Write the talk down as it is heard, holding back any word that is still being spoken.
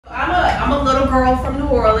I'm a little girl from New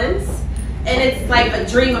Orleans, and it's like a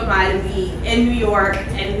dream of mine to be in New York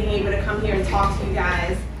and being able to come here and talk to you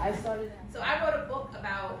guys. So I wrote a book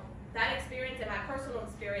about that experience and my personal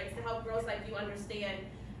experience to help girls like you understand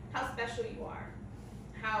how special you are,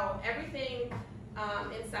 how everything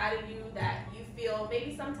inside of you that you feel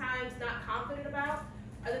maybe sometimes not confident about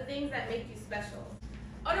are the things that make you special.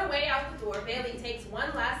 On her way out the door, Bailey takes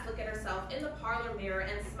one last look at herself in the parlor mirror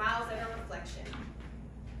and smiles at her reflection.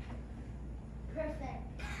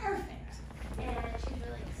 Perfect. Perfect. And she's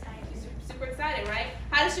really excited. She's super excited, right?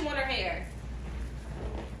 How does she want her hair?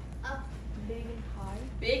 Up. Big and high.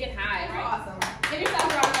 Big and high, right? Awesome. Give yourself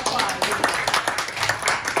a round of applause.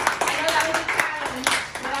 I know that was a challenge,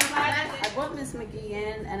 but I'm glad I brought Miss McGee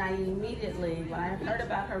in, and I immediately, when I heard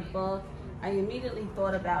about her book, I immediately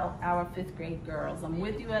thought about our 5th grade girls. I'm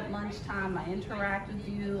with you at lunchtime, I interact with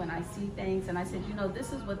you, and I see things, and I said, you know,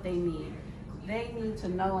 this is what they need. They need to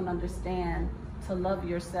know and understand to love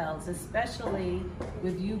yourselves, especially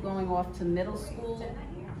with you going off to middle school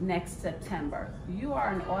next September. You are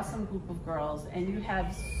an awesome group of girls, and you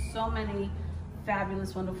have so many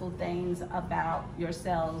fabulous, wonderful things about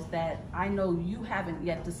yourselves that I know you haven't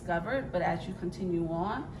yet discovered, but as you continue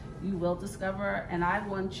on, you will discover. And I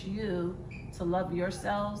want you to love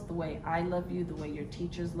yourselves the way I love you, the way your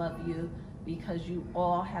teachers love you, because you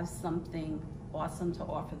all have something awesome to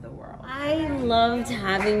offer the world. I loved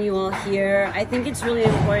having you all here. I think it's really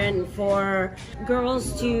important for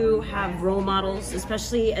girls to have role models,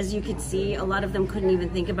 especially as you could see, a lot of them couldn't even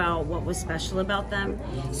think about what was special about them.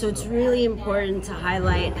 So it's really important to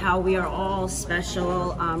highlight how we are all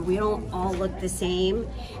special. We don't all look the same.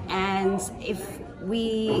 And if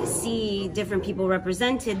we see different people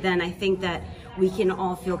represented, then I think that we can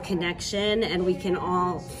all feel connection and we can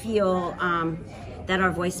all feel that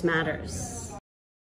our voice matters.